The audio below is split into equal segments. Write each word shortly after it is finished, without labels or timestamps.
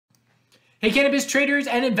Hey, cannabis traders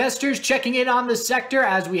and investors, checking in on the sector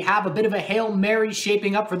as we have a bit of a Hail Mary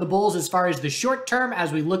shaping up for the bulls as far as the short term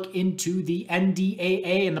as we look into the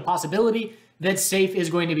NDAA and the possibility that SAFE is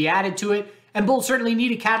going to be added to it. And bulls certainly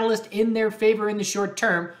need a catalyst in their favor in the short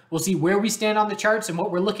term. We'll see where we stand on the charts and what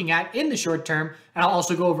we're looking at in the short term. And I'll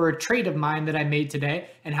also go over a trade of mine that I made today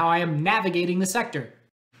and how I am navigating the sector.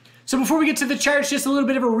 So before we get to the charts, just a little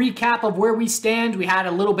bit of a recap of where we stand. We had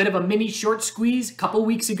a little bit of a mini short squeeze a couple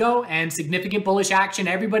weeks ago and significant bullish action.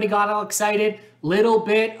 Everybody got all excited. Little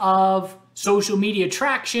bit of social media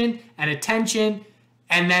traction and attention,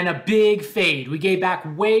 and then a big fade. We gave back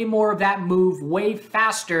way more of that move way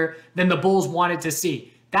faster than the bulls wanted to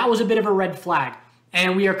see. That was a bit of a red flag.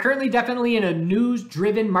 And we are currently definitely in a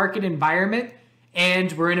news-driven market environment,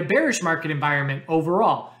 and we're in a bearish market environment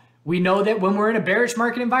overall. We know that when we're in a bearish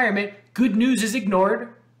market environment, good news is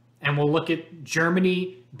ignored, and we'll look at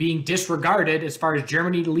Germany being disregarded as far as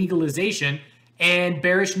Germany legalization, and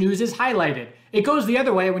bearish news is highlighted. It goes the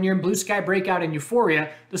other way when you're in blue sky breakout and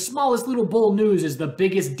euphoria. The smallest little bull news is the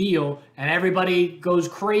biggest deal, and everybody goes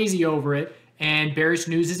crazy over it, and bearish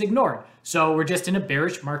news is ignored. So we're just in a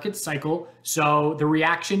bearish market cycle, so the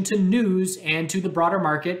reaction to news and to the broader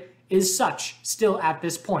market is such still at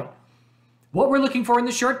this point. What we're looking for in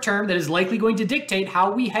the short term that is likely going to dictate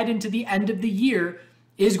how we head into the end of the year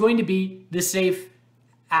is going to be the SAFE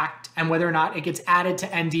Act and whether or not it gets added to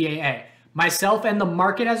NDAA. Myself and the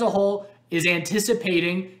market as a whole is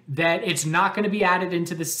anticipating that it's not going to be added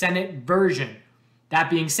into the Senate version. That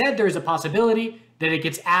being said, there's a possibility that it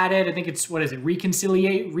gets added. I think it's,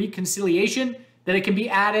 reconciliation, that it can be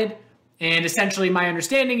added. And essentially my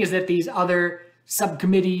understanding is that these other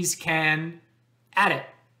subcommittees can add it.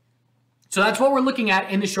 So that's what we're looking at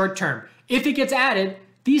in the short term. If it gets added,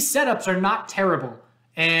 these setups are not terrible.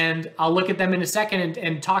 And I'll look at them in a second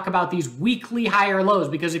and talk about these weekly higher lows.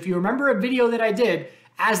 Because if you remember a video that I did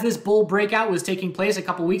as this bull breakout was taking place a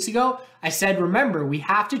couple weeks ago, I said, remember, we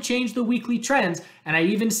have to change the weekly trends. And I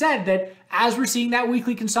even said that as we're seeing that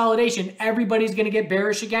weekly consolidation, everybody's going to get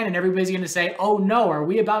bearish again. And everybody's going to say, oh no, are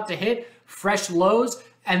we about to hit fresh lows?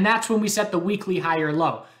 And that's when we set the weekly higher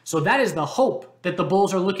low. So that is the hope that the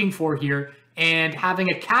bulls are looking for here, and having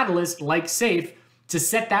a catalyst like SAFE to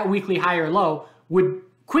set that weekly higher low would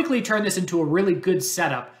quickly turn this into a really good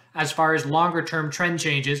setup as far as longer term trend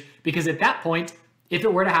changes, because at that point, if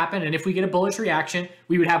it were to happen and if we get a bullish reaction,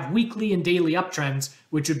 we would have weekly and daily uptrends,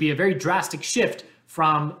 which would be a very drastic shift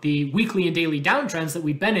from the weekly and daily downtrends that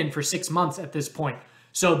we've been in for 6 months at this point.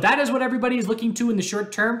 So that is what everybody is looking to in the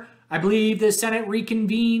short term. I believe the Senate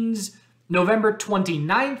reconvenes November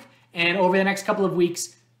 29th, and over the next couple of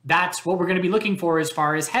weeks, that's what we're going to be looking for as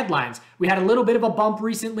far as headlines. We had a little bit of a bump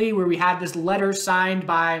recently where we had this letter signed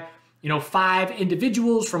by, 5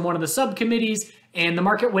 individuals from one of the subcommittees, and the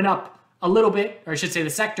market went up a little bit, or I should say the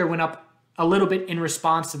sector went up a little bit in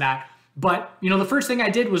response to that. But, the first thing I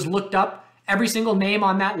did was looked up every single name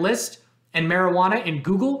on that list and marijuana in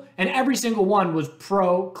Google, and every single one was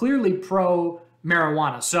clearly pro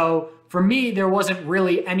marijuana. So for me, there wasn't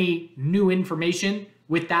really any new information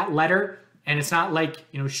with that letter. And it's not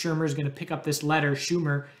like, Schumer is going to pick up this letter.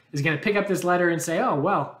 Schumer is going to pick up this letter and say, oh,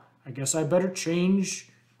 well, I guess I better change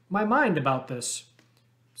my mind about this.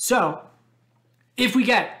 So if we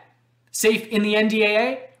get SAFE in the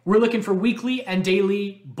NDAA, we're looking for weekly and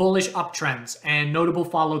daily bullish uptrends and notable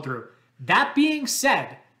follow through. That being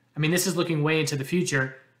said, this is looking way into the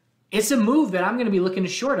future. It's a move that I'm going to be looking to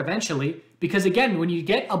short eventually, because again, when you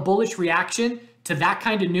get a bullish reaction to that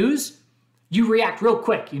kind of news, you react real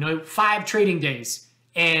quick, 5 trading days,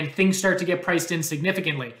 and things start to get priced in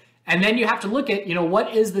significantly. And then you have to look at,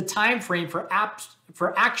 what is the time frame for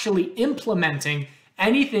actually implementing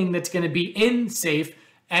anything that's going to be in SAFE,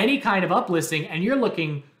 any kind of uplisting, and you're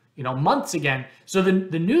looking, months again. So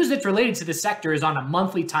the news that's related to the sector is on a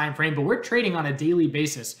monthly time frame, but we're trading on a daily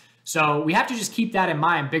basis. So we have to just keep that in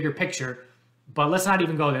mind, bigger picture. But let's not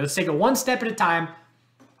even go there. Let's take it one step at a time.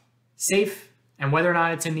 SAFE and whether or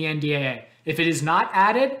not it's in the NDAA. If it is not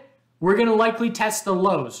added, we're going to likely test the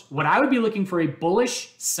lows. What I would be looking for a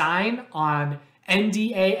bullish sign on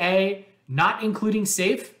NDAA, not including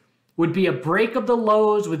SAFE, would be a break of the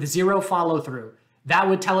lows with 0 follow through. That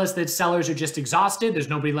would tell us that sellers are just exhausted. There's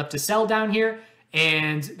nobody left to sell down here.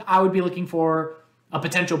 And I would be looking for a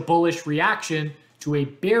potential bullish reaction to a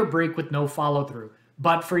bear break with no follow through.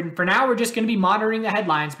 But for now, we're just going to be monitoring the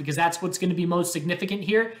headlines because that's what's going to be most significant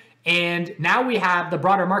here. And now we have the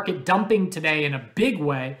broader market dumping today in a big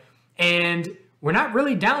way. And we're not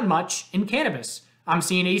really down much in cannabis. I'm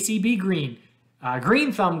seeing ACB green,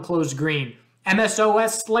 Green Thumb closed green,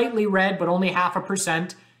 MSOS slightly red, but only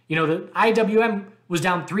 0.5%. The IWM was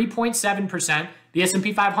down 3.7%. The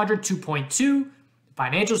S&P 500, 2.2%.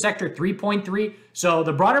 Financial sector, 3.3%. So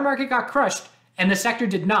the broader market got crushed and the sector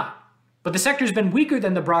did not. But the sector's been weaker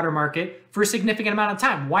than the broader market for a significant amount of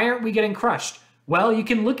time. Why aren't we getting crushed? Well, you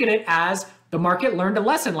can look at it as the market learned a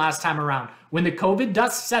lesson last time around. When the COVID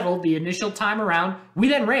dust settled the initial time around, we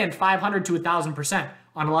then ran 500 to 1,000%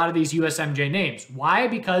 on a lot of these USMJ names. Why?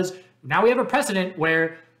 Because now we have a precedent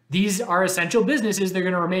where these are essential businesses, they're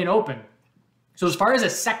going to remain open. So as far as a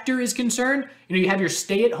sector is concerned, you have your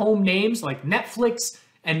stay-at-home names like Netflix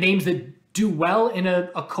and names that do well in a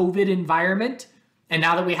COVID environment. And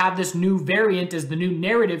now that we have this new variant as the new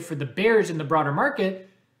narrative for the bears in the broader market,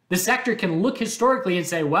 the sector can look historically and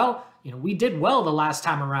say, well, we did well the last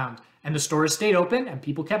time around and the stores stayed open and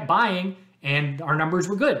people kept buying and our numbers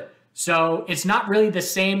were good. So it's not really the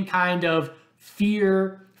same kind of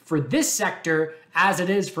fear for this sector as it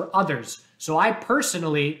is for others. So I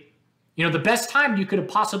personally, the best time you could have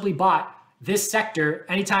possibly bought this sector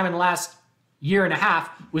anytime in the last year and a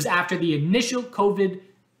half was after the initial COVID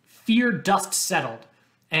fear dust settled.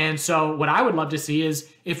 And so what I would love to see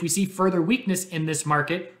is if we see further weakness in this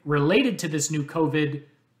market related to this new COVID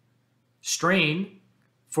strain,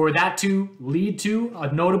 for that to lead to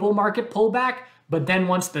a notable market pullback. But then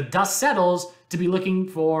once the dust settles, to be looking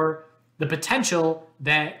for the potential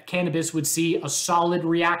that cannabis would see a solid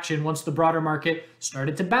reaction once the broader market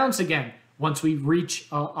started to bounce again, once we reach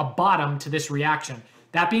a bottom to this reaction.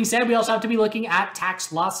 That being said, we also have to be looking at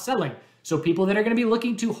tax loss selling. So people that are going to be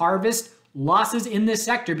looking to harvest losses in this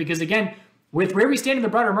sector, because again, with where we stand in the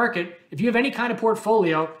broader market, if you have any kind of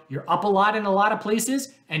portfolio, you're up a lot in a lot of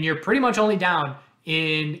places and you're pretty much only down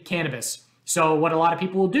in cannabis. So what a lot of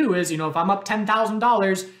people will do is, if I'm up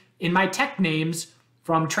 $10,000 in my tech names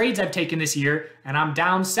from trades I've taken this year and I'm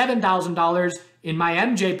down $7,000 in my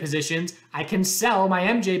MJ positions, I can sell my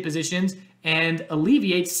MJ positions and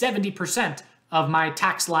alleviate 70% of my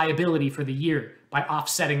tax liability for the year by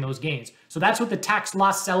offsetting those gains. So that's what the tax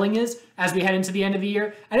loss selling is as we head into the end of the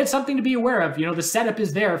year. And it's something to be aware of. The setup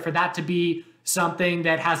is there for that to be something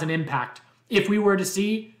that has an impact. If we were to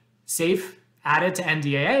see SAFE added to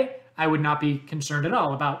NDAA, I would not be concerned at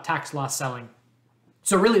all about tax loss selling.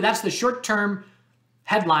 So really, that's the short-term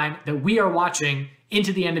headline that we are watching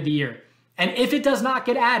into the end of the year. And if it does not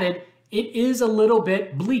get added, it is a little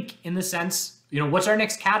bit bleak in the sense, what's our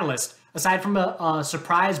next catalyst? Aside from a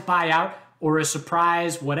surprise buyout or a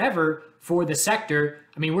surprise whatever for the sector,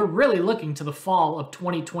 we're really looking to the fall of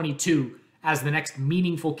 2022 as the next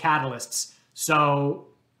meaningful catalysts. So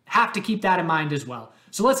have to keep that in mind as well.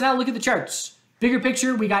 So let's now look at the charts. Bigger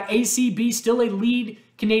picture, we got ACB still a lead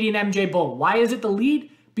Canadian MJ bull. Why is it the lead?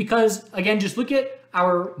 Because again, just look at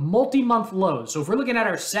our multi-month lows. So if we're looking at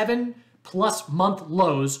our 7+ month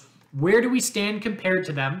lows, where do we stand compared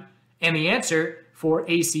to them? And the answer for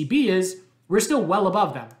ACB is we're still well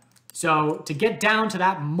above them. So to get down to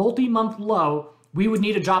that multi-month low, we would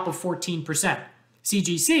need a drop of 14%.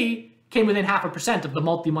 CGC came within 0.5% of the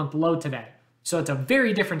multi-month low today. So it's a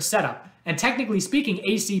very different setup. And technically speaking,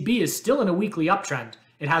 ACB is still in a weekly uptrend.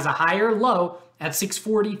 It has a higher low at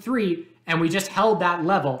 643, and we just held that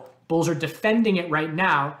level. Bulls are defending it right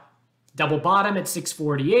now. Double bottom at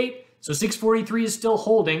 648. So 643 is still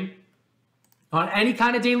holding. On any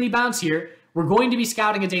kind of daily bounce here, we're going to be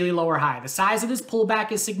scouting a daily lower high. The size of this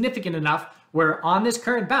pullback is significant enough where on this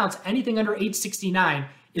current bounce, anything under 869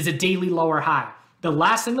 is a daily lower high. The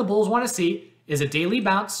last thing the bulls want to see is a daily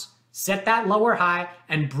bounce, set that lower high,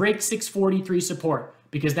 and break 643 support.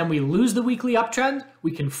 Because then we lose the weekly uptrend,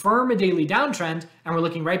 we confirm a daily downtrend, and we're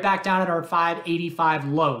looking right back down at our 585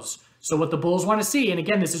 lows. So what the bulls want to see, and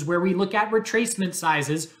again, this is where we look at retracement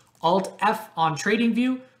sizes, Alt-F on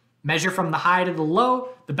TradingView, measure from the high to the low.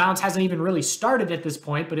 The bounce hasn't even really started at this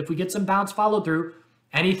point, but if we get some bounce follow through,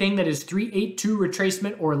 anything that is 382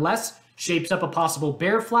 retracement or less shapes up a possible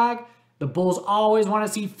bear flag. The bulls always want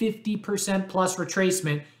to see 50% plus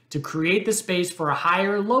retracement to create the space for a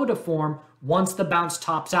higher low to form once the bounce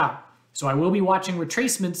tops out. So I will be watching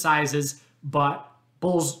retracement sizes, but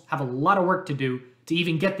bulls have a lot of work to do to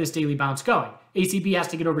even get this daily bounce going. ACB has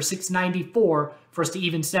to get over 694 for us to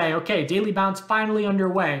even say, okay, daily bounce finally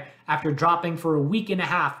underway after dropping for a week and a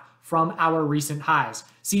half from our recent highs.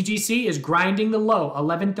 CGC is grinding the low,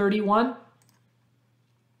 1131.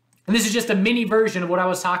 And this is just a mini version of what I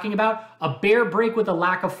was talking about, a bear break with a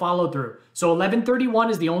lack of follow through. So 1131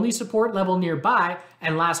 is the only support level nearby.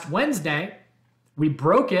 And last Wednesday, we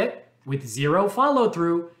broke it with zero follow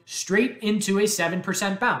through straight into a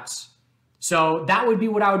 7% bounce. So that would be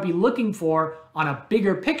what I would be looking for on a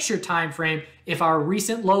bigger picture time frame if our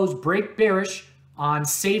recent lows break bearish on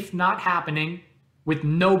safe not happening with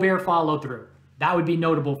no bear follow through. That would be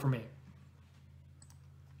notable for me.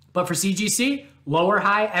 But for CGC, lower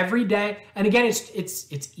high every day. And again,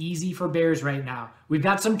 it's easy for bears right now. We've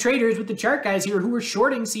got some traders with the chart guys here who are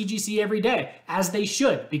shorting CGC every day, as they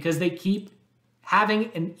should, because they keep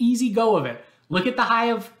having an easy go of it. Look at the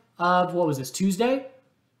high of what was this, Tuesday?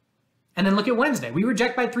 And then look at Wednesday. We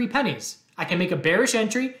reject by 3 pennies. I can make a bearish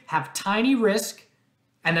entry, have tiny risk,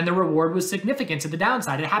 and then the reward was significant to the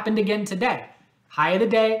downside. It happened again today. High of the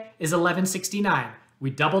day is 1169. We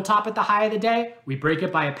double top at the high of the day. We break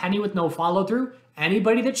it by a penny with no follow through.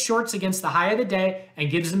 Anybody that shorts against the high of the day and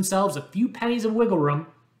gives themselves a few pennies of wiggle room,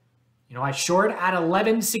 you know, I short at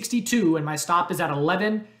 1162 and my stop is at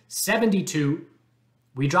 1172.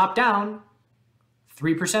 We drop down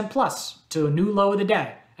 3% plus to a new low of the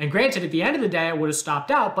day. And granted, at the end of the day, I would have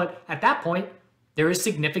stopped out, but at that point, there is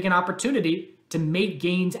significant opportunity to make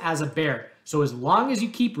gains as a bear. So as long as you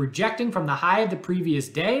keep rejecting from the high of the previous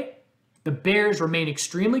day, the bears remain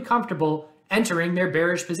extremely comfortable entering their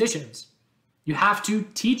bearish positions. You have to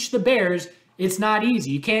teach the bears it's not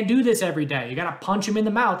easy. You can't do this every day. You got to punch them in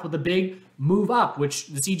the mouth with a big move up, which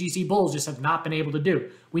the CGC bulls just have not been able to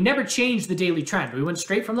do. We never changed the daily trend. We went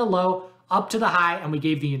straight from the low up to the high, and we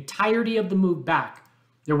gave the entirety of the move back.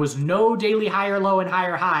 There was no daily higher low and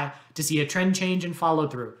higher high to see a trend change and follow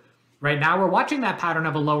through. Right now, we're watching that pattern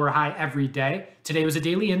of a lower high every day. Today was a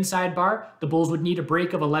daily inside bar. The bulls would need a break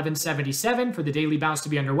of 1177 for the daily bounce to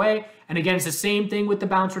be underway. And again, it's the same thing with the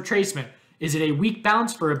bounce retracement. Is it a weak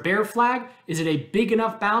bounce for a bear flag? Is it a big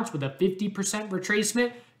enough bounce with a 50%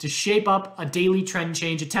 retracement to shape up a daily trend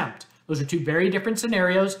change attempt? Those are two very different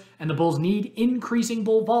scenarios, and the bulls need increasing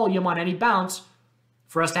bull volume on any bounce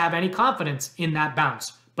for us to have any confidence in that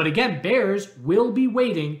bounce. But again, bears will be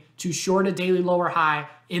waiting to short a daily lower high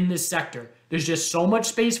in this sector. There's just so much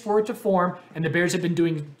space for it to form, and the bears have been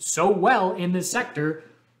doing so well in this sector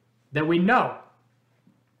that we know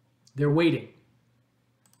they're waiting.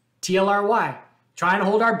 TLRY, trying to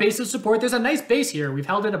hold our base of support. There's a nice base here. We've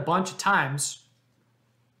held it a bunch of times.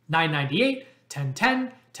 998, 1010,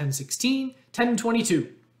 1016,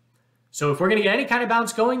 1022. So if we're going to get any kind of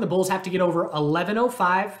bounce going, the bulls have to get over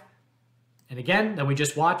 1105. And again, then we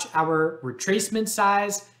just watch our retracement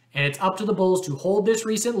size, and it's up to the bulls to hold this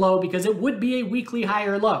recent low because it would be a weekly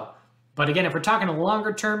higher low. But again, if we're talking a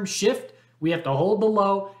longer term shift, we have to hold the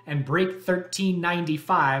low and break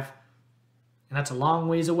 1395. And that's a long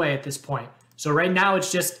ways away at this point. So right now it's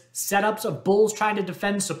just setups of bulls trying to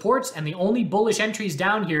defend supports, and the only bullish entries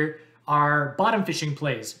down here are bottom fishing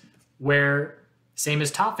plays, where same as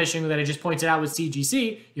top fishing that I just pointed out with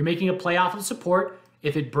CGC, you're making a play off of support.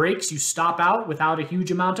 If it breaks, you stop out without a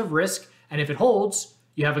huge amount of risk. And if it holds,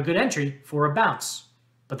 you have a good entry for a bounce.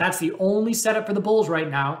 But that's the only setup for the bulls right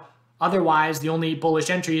now. Otherwise, the only bullish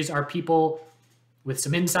entries are people with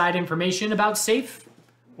some inside information about safe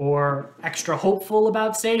or extra hopeful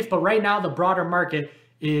about safe. But right now, the broader market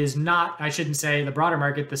is not, I shouldn't say the broader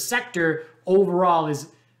market, the sector overall is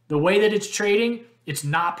the way that it's trading, it's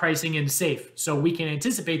not pricing in safe. So we can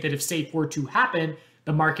anticipate that if safe were to happen,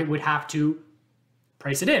 the market would have to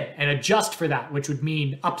price it in and adjust for that, which would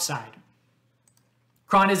mean upside.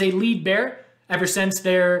 Cron is a lead bear. Ever since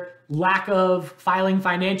their lack of filing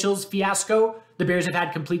financials fiasco, the bears have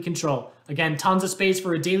had complete control. Again, tons of space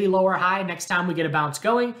for a daily lower high next time we get a bounce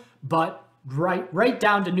going, but right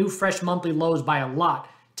down to new fresh monthly lows by a lot.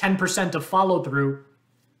 10% of follow through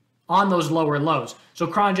on those lower lows. So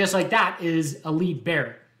Cron, just like that, is a lead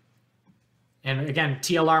bear. And again,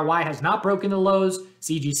 TLRY has not broken the lows.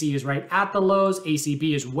 CGC is right at the lows.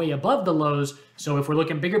 ACB is way above the lows. So if we're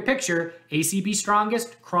looking bigger picture, ACB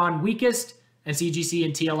strongest, Cron weakest, and CGC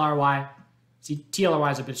and TLRY.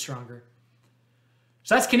 TLRY is a bit stronger.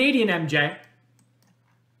 So that's Canadian MJ.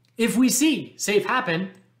 If we see safe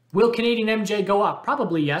happen, will Canadian MJ go up?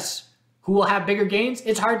 Probably yes. Who will have bigger gains?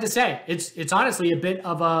 It's hard to say. It's honestly a bit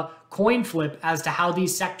of a coin flip as to how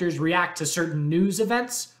these sectors react to certain news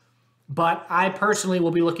events. But I personally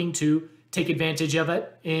will be looking to take advantage of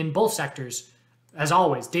it in both sectors. As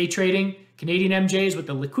always, day trading, Canadian MJs with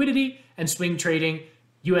the liquidity, and swing trading,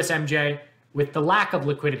 US MJ with the lack of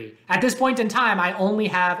liquidity. At this point in time, I only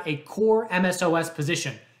have a core MSOS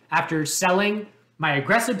position. After selling my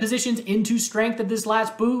aggressive positions into strength of this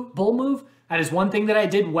last bull move, that is one thing that I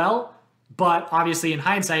did well. But obviously in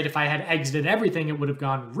hindsight, if I had exited everything, it would have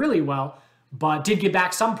gone really well. But did get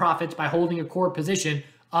back some profits by holding a core position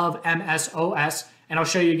of MSOS. And I'll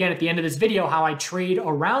show you again at the end of this video how I trade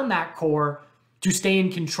around that core to stay in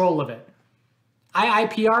control of it.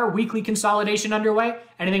 IIPR weekly consolidation underway.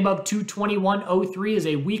 Anything above 221.03 is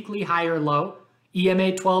a weekly higher low.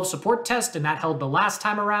 EMA 12 support test, and that held the last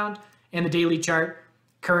time around. And the daily chart,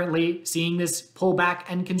 currently seeing this pullback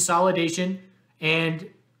and consolidation and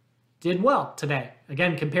did well today.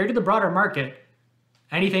 Again, compared to the broader market,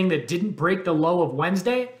 anything that didn't break the low of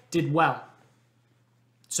Wednesday did well.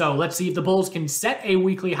 So let's see if the bulls can set a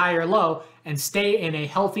weekly higher low and stay in a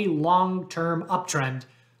healthy long-term uptrend.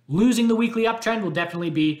 Losing the weekly uptrend will definitely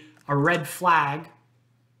be a red flag,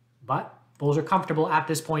 but bulls are comfortable at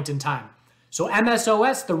this point in time. So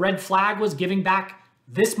MSOS, the red flag was giving back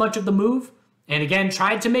this much of the move, and again,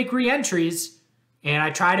 tried to make re-entries, and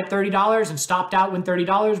I tried at $30 and stopped out when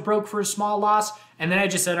 $30 broke for a small loss, and then I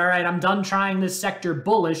just said, all right, I'm done trying this sector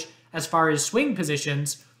bullish as far as swing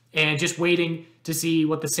positions, and just waiting to see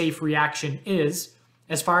what the safe reaction is.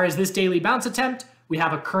 As far as this daily bounce attempt, we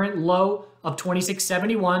have a current low of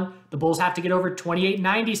 26.71. The bulls have to get over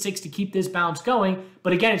 28.96 to keep this bounce going.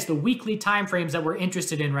 But again, it's the weekly time frames that we're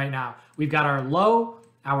interested in right now. We've got our low,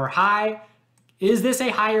 our high. Is this a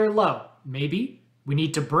higher low? Maybe. We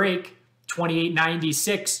need to break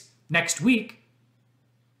 28.96 next week.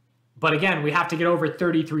 But again, we have to get over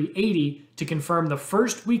 33.80 to confirm the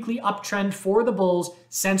first weekly uptrend for the bulls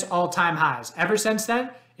since all-time highs. Ever since then,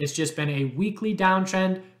 it's just been a weekly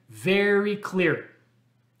downtrend, very clear.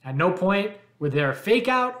 At no point were there a fake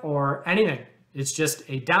out or anything. It's just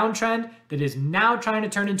a downtrend that is now trying to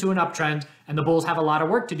turn into an uptrend, and the bulls have a lot of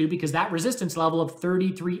work to do because that resistance level of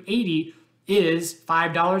 33.80 is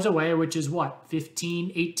 $5 away, which is what,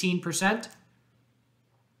 15, 18%?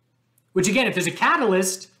 Which again, if there's a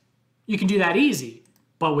catalyst, you can do that easy,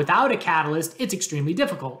 but without a catalyst, it's extremely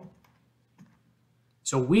difficult.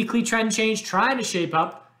 So weekly trend change trying to shape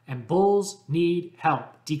up, and bulls need help.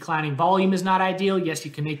 Declining volume is not ideal. Yes,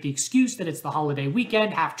 you can make the excuse that it's the holiday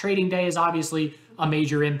weekend. Half trading day is obviously a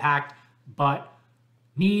major impact, but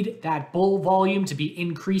need that bull volume to be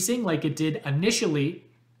increasing like it did initially,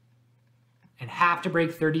 and have to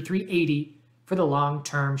break 33.80 for the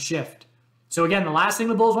long-term shift. So again, the last thing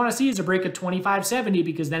the bulls want to see is a break of 25.70,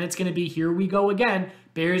 because then it's going to be here we go again.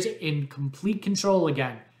 Bears in complete control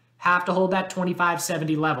again. Have to hold that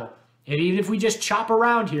 25.70 level. And even if we just chop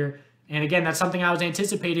around here, and again, that's something I was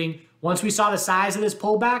anticipating. Once we saw the size of this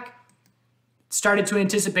pullback, started to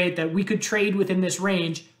anticipate that we could trade within this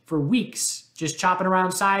range for weeks, just chopping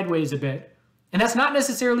around sideways a bit. And that's not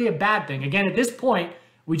necessarily a bad thing. Again, at this point,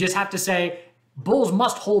 we just have to say, bulls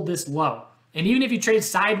must hold this low. And even if you trade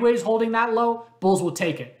sideways holding that low, bulls will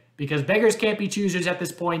take it, because beggars can't be choosers at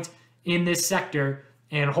this point in this sector,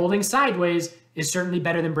 and holding sideways is certainly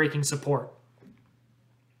better than breaking support.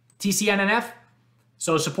 TCNNF,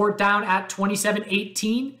 so support down at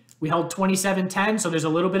 27.18. We held 27.10, so there's a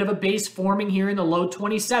little bit of a base forming here in the low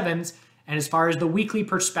 27s. And as far as the weekly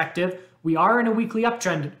perspective, we are in a weekly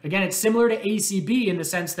uptrend. Again, it's similar to ACB in the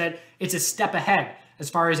sense that it's a step ahead as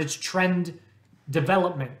far as its trend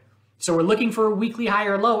development. So we're looking for a weekly high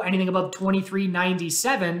or low, anything above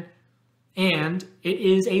 23.97, and it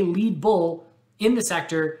is a lead bull in the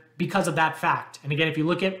sector because of that fact. And again, if you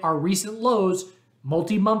look at our recent lows,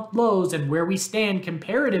 multi-month lows, and where we stand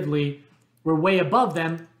comparatively, we're way above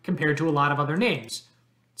them compared to a lot of other names.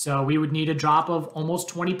 So we would need a drop of almost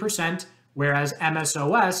 20%, whereas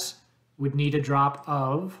MSOS would need a drop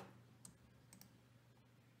of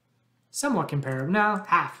somewhat comparable, now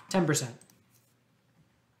half, 10%.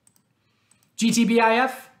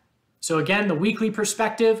 GTBIF, so again, the weekly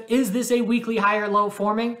perspective, is this a weekly high or low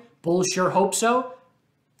forming? Bulls sure hope so.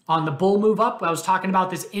 On the bull move up, I was talking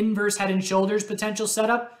about this inverse head and shoulders potential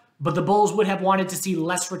setup, but the bulls would have wanted to see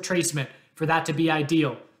less retracement for that to be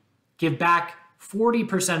ideal. Give back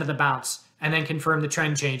 40% of the bounce and then confirm the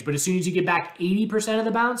trend change. But as soon as you get back 80% of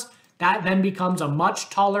the bounce, that then becomes a much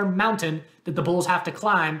taller mountain that the bulls have to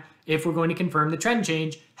climb if we're going to confirm the trend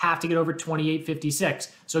change, have to get over 28.56.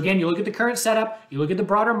 So again, you look at the current setup, you look at the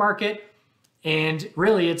broader market, and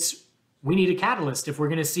really we need a catalyst if we're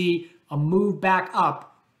going to see a move back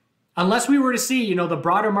up. Unless we were to see, the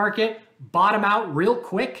broader market bottom out real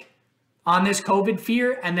quick on this COVID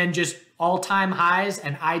fear and then just all-time highs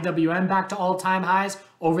and IWM back to all-time highs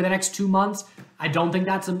over the next 2 months, I don't think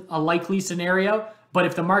that's a likely scenario. But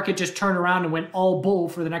if the market just turned around and went all bull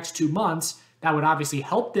for the next 2 months, that would obviously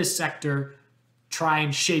help this sector try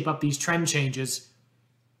and shape up these trend changes.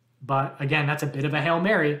 But again, that's a bit of a Hail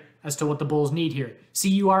Mary as to what the bulls need here.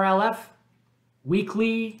 CURLF,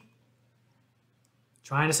 weekly,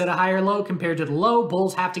 trying to set a higher low compared to the low.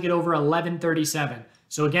 Bulls have to get over 11.37.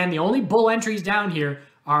 So again, the only bull entries down here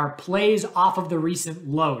are plays off of the recent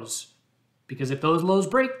lows, because if those lows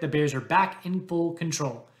break, the bears are back in full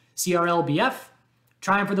control. CRLBF,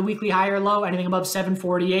 trying for the weekly high or low, anything above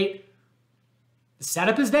 748. The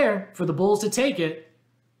setup is there for the bulls to take it.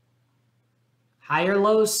 Higher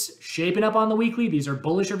lows shaping up on the weekly. These are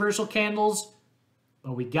bullish reversal candles,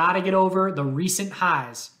 but we got to get over the recent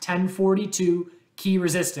highs. 1042 key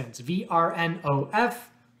resistance, VRNOF.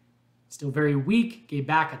 Still very weak, gave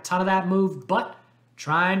back a ton of that move, but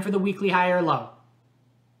trying for the weekly higher low.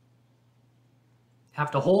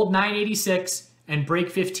 Have to hold 986 and break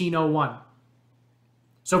 1501.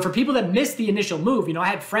 So for people that missed the initial move, I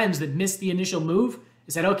had friends that missed the initial move.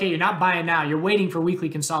 They said, okay, you're not buying now. You're waiting for weekly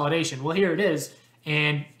consolidation. Well, here it is.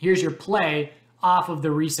 And here's your play off of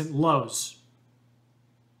the recent lows.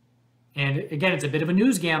 And again, it's a bit of a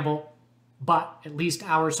news gamble, but at least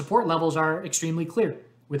our support levels are extremely clear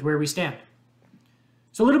with where we stand.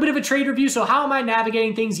 So a little bit of a trade review. So how am I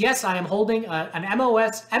navigating things? Yes, I am holding an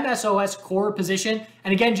MSOS core position.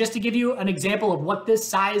 And again, just to give you an example of what this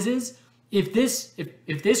size is, if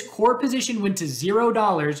this core position went to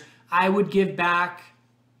 $0, I would give back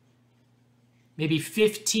maybe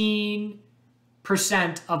 15%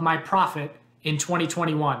 of my profit in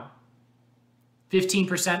 2021.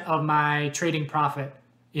 15% of my trading profit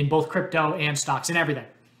in both crypto and stocks and everything.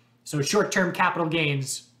 So short-term capital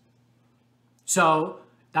gains. So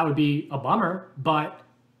that would be a bummer, but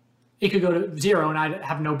it could go to 0 and I'd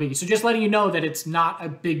have no biggie. So just letting you know that it's not a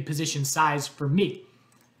big position size for me.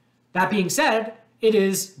 That being said, it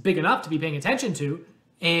is big enough to be paying attention to,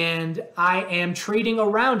 and I am trading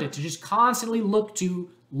around it to just constantly look to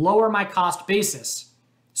lower my cost basis.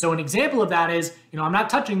 So an example of that is, I'm not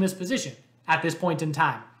touching this position at this point in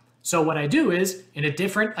time. So what I do is in a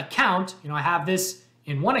different account, I have this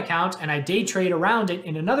in one account and I day trade around it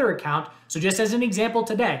in another account. So just as an example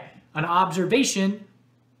today, an observation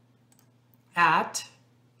at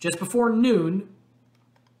just before noon,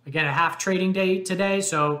 again, a half trading day today.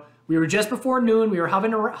 So we were just before noon, we were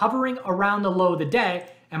hovering around the low of the day,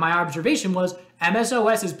 and my observation was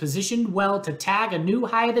MSOS is positioned well to tag a new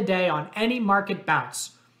high of the day on any market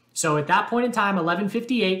bounce. So at that point in time,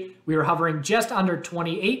 11:58, we were hovering just under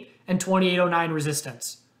 28 and 2809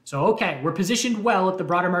 resistance. So okay, we're positioned well if the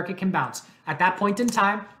broader market can bounce. At that point in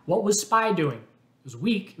time, what was SPY doing? It was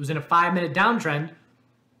weak. It was in a 5-minute downtrend.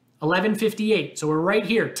 11:58. So we're right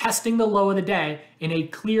here testing the low of the day in a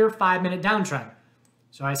clear 5-minute downtrend.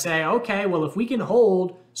 So I say, okay, well, if we can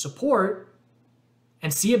hold support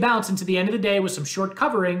and see a bounce into the end of the day with some short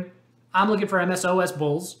covering, I'm looking for MSOS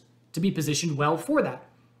bulls to be positioned well for that.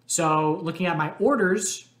 So looking at my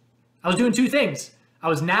orders, I was doing two things. I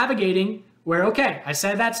was navigating where, okay, I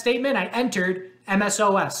said that statement, I entered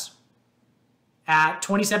MSOS at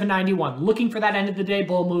 27.91, looking for that end of the day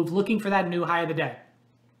bull move, looking for that new high of the day.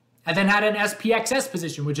 I then had an SPXS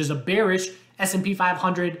position, which is a bearish S&P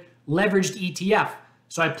 500 leveraged ETF.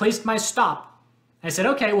 So I placed my stop. I said,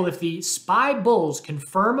 okay, well, if the SPY bulls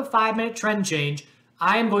confirm a 5-minute trend change,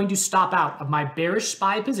 I am going to stop out of my bearish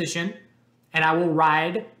SPY position and I will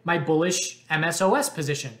ride my bullish MSOS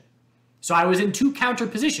position. So I was in two counter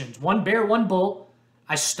positions, one bear, one bull.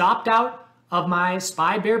 I stopped out of my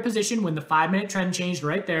SPY bear position when the 5-minute trend changed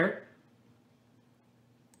right there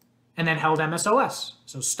and then held MSOS.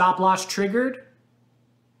 So stop loss triggered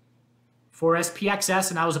for SPXS,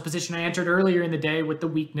 and that was a position I entered earlier in the day with the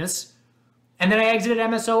weakness. And then I exited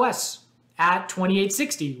MSOS at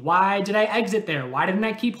 28.60. Why did I exit there? Why didn't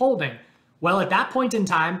I keep holding? Well, at that point in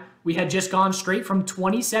time, we had just gone straight from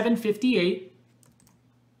 27.58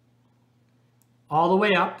 all the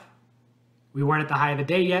way up. We weren't at the high of the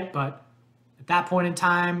day yet, but at that point in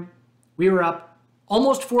time, we were up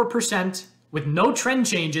almost 4% with no trend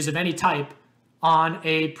changes of any type on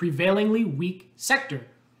a prevailingly weak sector.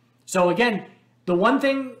 So again, the one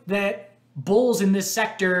thing that bulls in this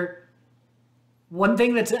sector, one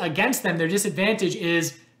thing that's against them, their disadvantage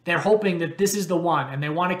is they're hoping that this is the one and they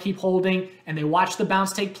want to keep holding and they watch the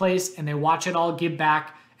bounce take place and they watch it all give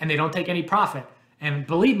back and they don't take any profit. And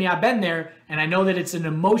believe me, I've been there and I know that it's an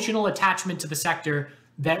emotional attachment to the sector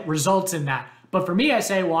that results in that. But for me, I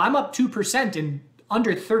say, well, I'm up 2% in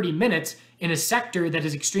under 30 minutes in a sector that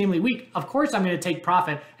is extremely weak. Of course, I'm going to take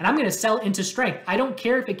profit and I'm going to sell into strength. I don't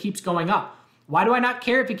care if it keeps going up. Why do I not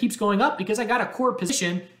care if it keeps going up? Because I got a core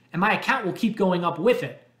position and my account will keep going up with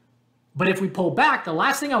it. But if we pull back, the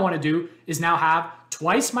last thing I want to do is now have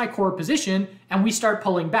twice my core position and we start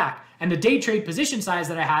pulling back. And the day trade position size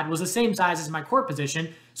that I had was the same size as my core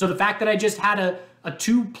position. So the fact that I just had a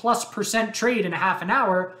 2+% trade in a half an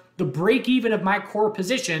hour, the break even of my core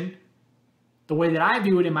position, the way that I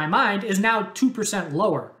view it in my mind, is now 2%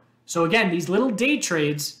 lower. So again, these little day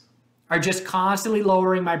trades are just constantly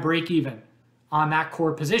lowering my break even on that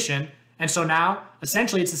core position. And so now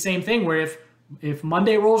essentially it's the same thing where if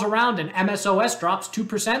Monday rolls around and MSOS drops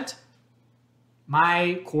 2%,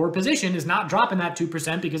 my core position is not dropping that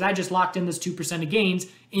 2% because I just locked in this 2% of gains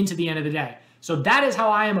into the end of the day. So that is how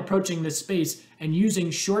I am approaching this space and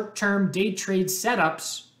using short-term day trade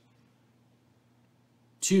setups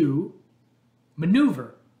to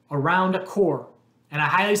maneuver around a core. And I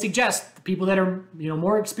highly suggest the people that are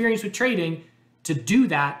more experienced with trading to do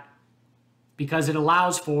that because it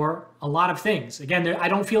allows for a lot of things. Again, I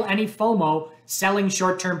don't feel any FOMO selling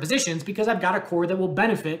short-term positions because I've got a core that will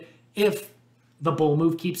benefit if the bull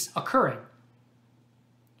move keeps occurring.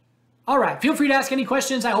 All right, feel free to ask any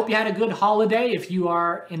questions. I hope you had a good holiday if you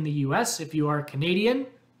are in the US, if you are Canadian.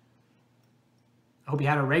 I hope you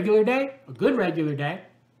had a regular day, a good regular day.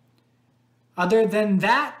 Other than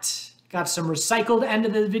that, got some recycled end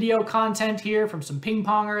of the video content here from some ping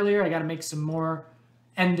pong earlier. I got to make some more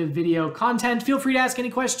end of video content. Feel free to ask any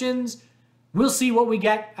questions. We'll see what we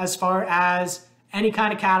get as far as any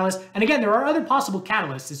kind of catalyst. And again, there are other possible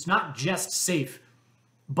catalysts. It's not just safe,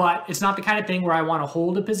 but it's not the kind of thing where I want to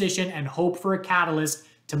hold a position and hope for a catalyst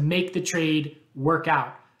to make the trade work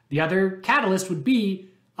out. The other catalyst would be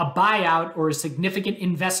a buyout or a significant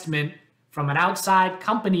investment from an outside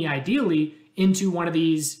company, ideally, into one of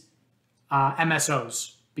these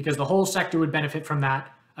MSOs, because the whole sector would benefit from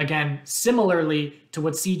that. Again, similarly to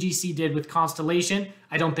what CGC did with Constellation,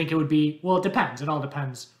 I don't think it would be, well, it depends. It all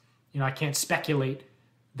depends. I can't speculate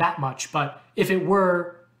that much. But if it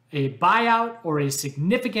were a buyout or a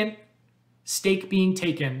significant stake being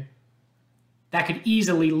taken, that could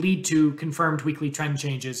easily lead to confirmed weekly trend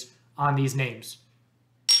changes on these names.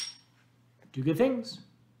 Do good things.